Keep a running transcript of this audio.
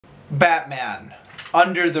Batman,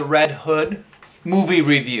 Under the Red Hood movie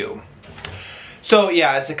review. So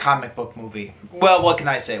yeah, it's a comic book movie. Well, what can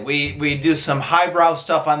I say? We do some highbrow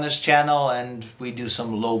stuff on this channel and we do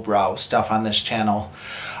some lowbrow stuff on this channel.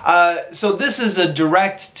 So this is a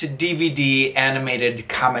direct-to-DVD animated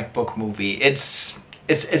comic book movie. It's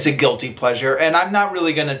a guilty pleasure, and I'm not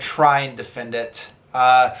really going to try and defend it.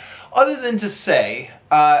 Other than to say,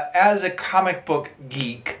 as a comic book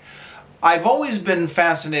geek, I've always been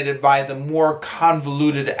fascinated by the more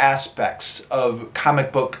convoluted aspects of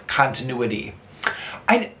comic book continuity.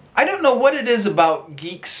 I don't know what it is about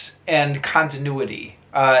geeks and continuity.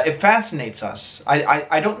 It fascinates us.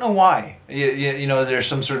 I don't know why. You know, there's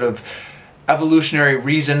some sort of evolutionary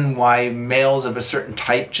reason why males of a certain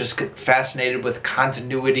type just get fascinated with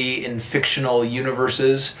continuity in fictional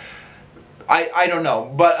universes. I don't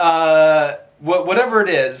know, but whatever it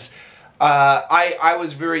is, I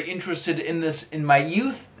was very interested in this in my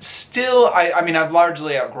youth. Still, I mean, I've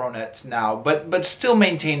largely outgrown it now, but still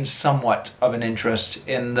maintain somewhat of an interest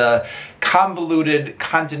in the convoluted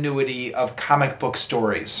continuity of comic book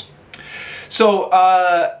stories. So,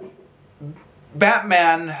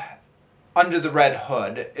 Batman Under the Red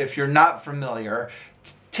Hood, if you're not familiar,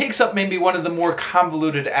 takes up maybe one of the more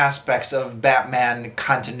convoluted aspects of Batman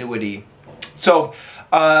continuity. So,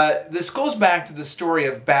 this goes back to the story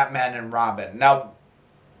of Batman and Robin. Now,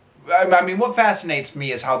 I mean, what fascinates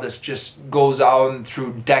me is how this just goes on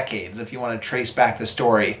through decades, if you want to trace back the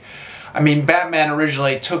story. I mean, Batman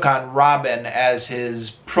originally took on Robin as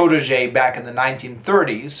his protege back in the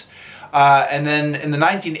 1930s. And then in the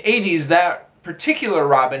 1980s, that particular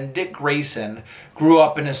Robin, Dick Grayson, grew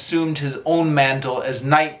up and assumed his own mantle as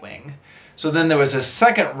Nightwing. So then there was a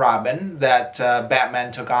second Robin that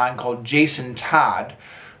Batman took on called Jason Todd,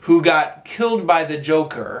 who got killed by the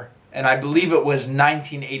Joker, and I believe it was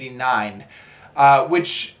 1989,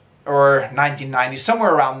 or 1990,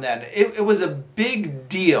 somewhere around then. It was a big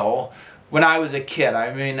deal when I was a kid.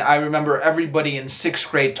 I mean, I remember everybody in 6th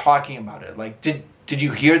grade talking about it. Like, did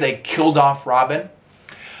you hear they killed off Robin?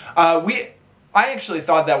 I actually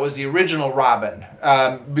thought that was the original Robin,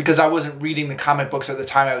 because I wasn't reading the comic books at the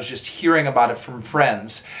time. I was just hearing about it from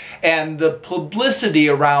friends. And the publicity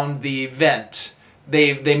around the event,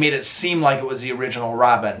 they made it seem like it was the original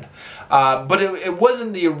Robin. But it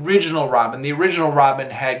wasn't the original Robin. The original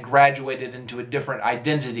Robin had graduated into a different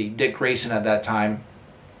identity, Dick Grayson at that time.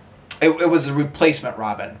 It was a replacement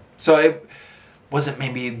Robin. So it wasn't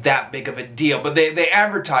maybe that big of a deal, but they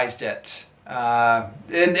advertised it.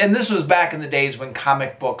 And this was back in the days when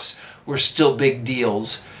comic books were still big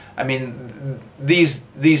deals. I mean, these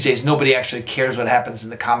days nobody actually cares what happens in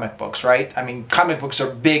the comic books, right? I mean, comic books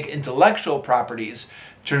are big intellectual properties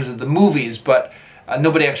in terms of the movies, but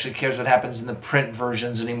nobody actually cares what happens in the print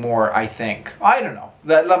versions anymore, I think. I don't know.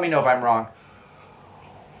 Let me know if I'm wrong.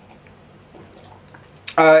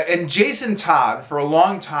 And Jason Todd, for a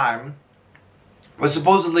long time, was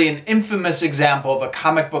supposedly an infamous example of a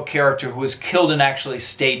comic book character who was killed and actually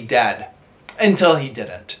stayed dead. Until he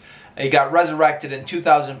didn't. He got resurrected in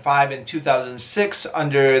 2005 and 2006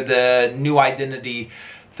 under the new identity,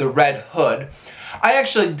 the Red Hood.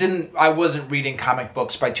 I wasn't reading comic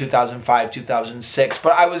books by 2005, 2006,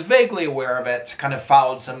 but I was vaguely aware of it, kind of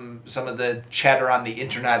followed some of the chatter on the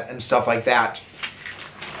internet and stuff like that.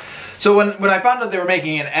 So when I found out they were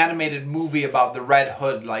making an animated movie about the Red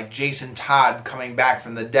Hood, like Jason Todd coming back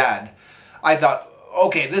from the dead, I thought,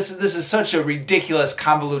 okay, this is such a ridiculous,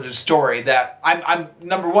 convoluted story that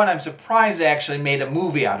number one, I'm surprised they actually made a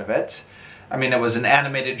movie out of it. I mean, it was an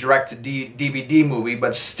animated direct-to-DVD movie,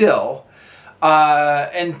 but still.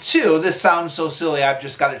 And two, this sounds so silly, I've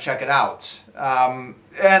just got to check it out.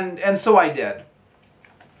 And so I did.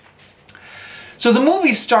 So the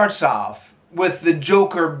movie starts off with the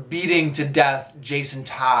Joker beating to death Jason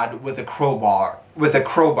Todd with a crowbar.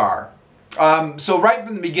 So right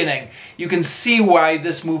from the beginning, you can see why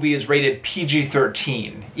this movie is rated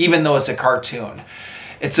PG-13, even though it's a cartoon.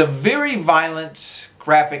 It's a very violent,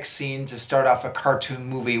 graphic scene to start off a cartoon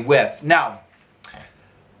movie with. Now,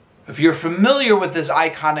 if you're familiar with this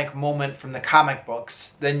iconic moment from the comic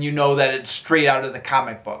books, then you know that it's straight out of the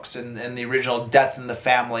comic books in the original Death in the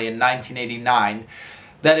Family in 1989.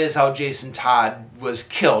 That is how Jason Todd was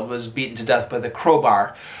killed, was beaten to death with a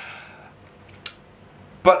crowbar.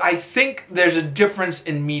 But I think there's a difference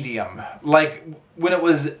in medium. Like, when it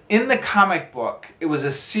was in the comic book, it was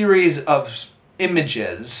a series of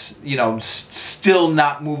images, you know, still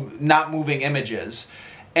not moving images.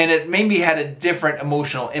 And it maybe had a different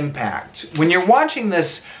emotional impact. When you're watching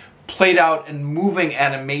this played out in moving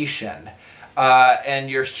animation, and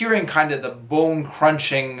you're hearing kind of the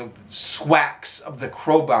bone-crunching swacks of the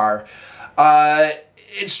crowbar,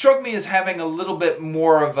 it struck me as having a little bit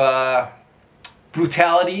more of a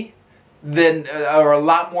brutality than, or a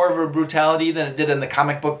lot more of a brutality than it did in the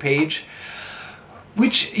comic book page.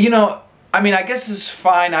 Which, you know, I mean, I guess is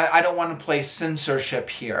fine. I don't want to play censorship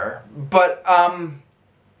here. But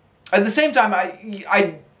at the same time,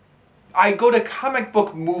 I go to comic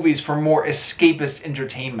book movies for more escapist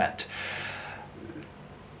entertainment.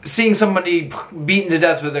 Seeing somebody beaten to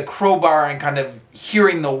death with a crowbar and kind of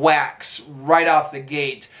hearing the whacks right off the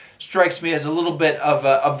gate strikes me as a little bit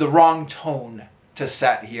of the wrong tone to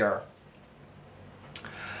set here.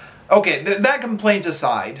 Okay, that complaint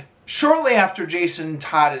aside, shortly after Jason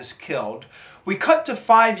Todd is killed, we cut to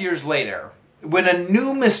 5 years later, when a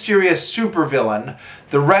new mysterious supervillain,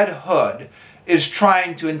 the Red Hood, is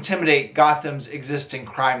trying to intimidate Gotham's existing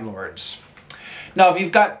crime lords. Now, if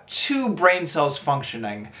you've got two brain cells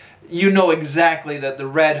functioning, you know exactly that the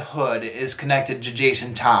Red Hood is connected to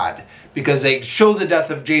Jason Todd, because they show the death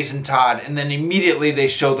of Jason Todd and then immediately they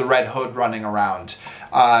show the Red Hood running around.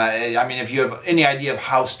 I mean, if you have any idea of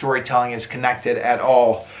how storytelling is connected at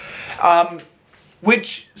all.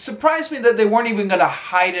 Which surprised me that they weren't even going to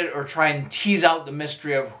hide it or try and tease out the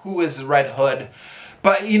mystery of who is the Red Hood.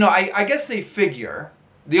 But, you know, I guess they figure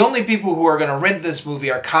the only people who are going to rent this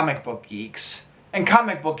movie are comic book geeks. And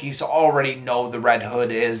comic book geeks already know the Red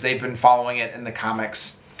Hood is. They've been following it in the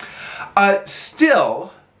comics.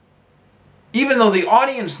 Still, even though the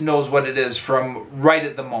audience knows what it is from right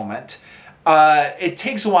at the moment, it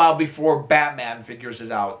takes a while before Batman figures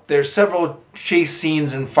it out. There's several chase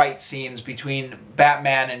scenes and fight scenes between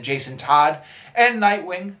Batman and Jason Todd and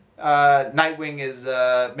Nightwing.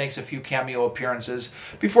 Nightwing makes a few cameo appearances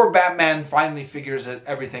before Batman finally figures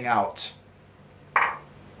everything out.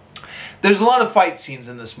 There's a lot of fight scenes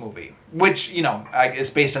in this movie, which, you know,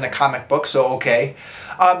 is based on a comic book, so okay.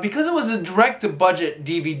 Because it was a direct-to-budget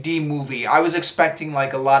DVD movie, I was expecting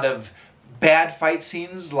like a lot of bad fight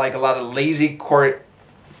scenes, like a lot of lazy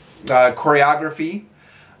choreography.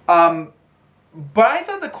 But I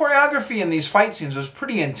thought the choreography in these fight scenes was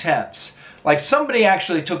pretty intense. Like, somebody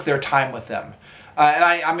actually took their time with them. And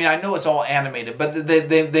I mean, I know it's all animated, but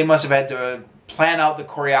they must have had to plan out the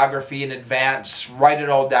choreography in advance, write it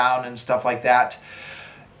all down and stuff like that.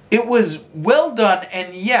 It was well done,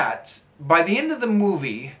 and yet, by the end of the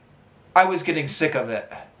movie, I was getting sick of it.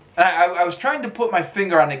 And I was trying to put my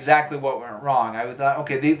finger on exactly what went wrong. I thought,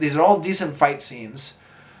 okay, these are all decent fight scenes.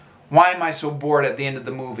 Why am I so bored at the end of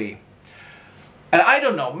the movie? And I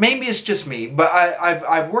don't know, maybe it's just me, but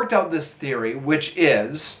I've worked out this theory, which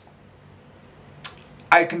is,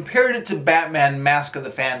 I compared it to Batman Mask of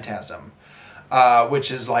the Phantasm,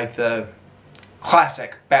 which is like the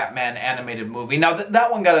classic Batman animated movie. Now,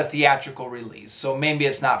 that one got a theatrical release, so maybe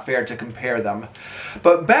it's not fair to compare them.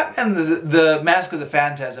 But Batman, the Mask of the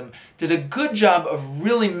Phantasm, did a good job of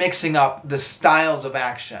really mixing up the styles of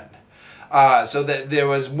action. So that there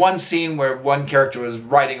was one scene where one character was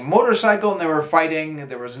riding a motorcycle and they were fighting.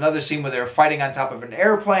 There was another scene where they were fighting on top of an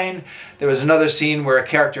airplane. There was another scene where a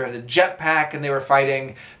character had a jetpack and they were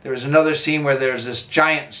fighting. There was another scene where there's this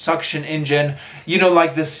giant suction engine. You know,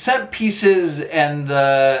 like the set pieces and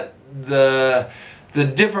the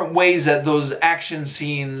different ways that those action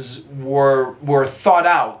scenes were thought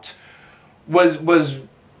out was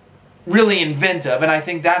really inventive, and I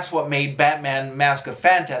think that's what made Batman Mask of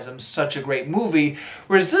Phantasm such a great movie.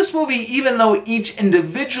 Whereas this movie, even though each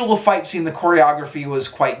individual fight scene, the choreography was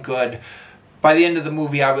quite good, by the end of the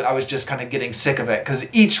movie I was just kind of getting sick of it,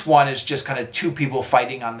 because each one is just kind of two people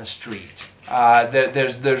fighting on the street.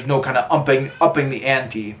 There's no kind of upping the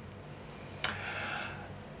ante.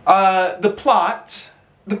 The plot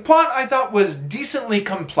I thought was decently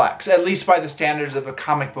complex, at least by the standards of a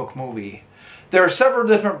comic book movie. There are several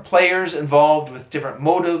different players involved with different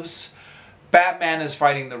motives. Batman is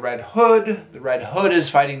fighting the Red Hood. The Red Hood is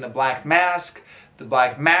fighting the Black Mask. The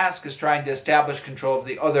Black Mask is trying to establish control of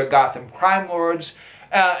the other Gotham crime lords.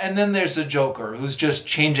 And then there's the Joker, who's just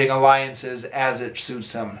changing alliances as it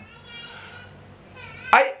suits him.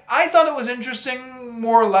 I thought it was interesting,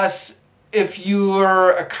 more or less. If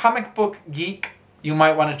you're a comic book geek, you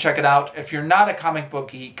might want to check it out. If you're not a comic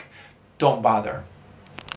book geek, don't bother.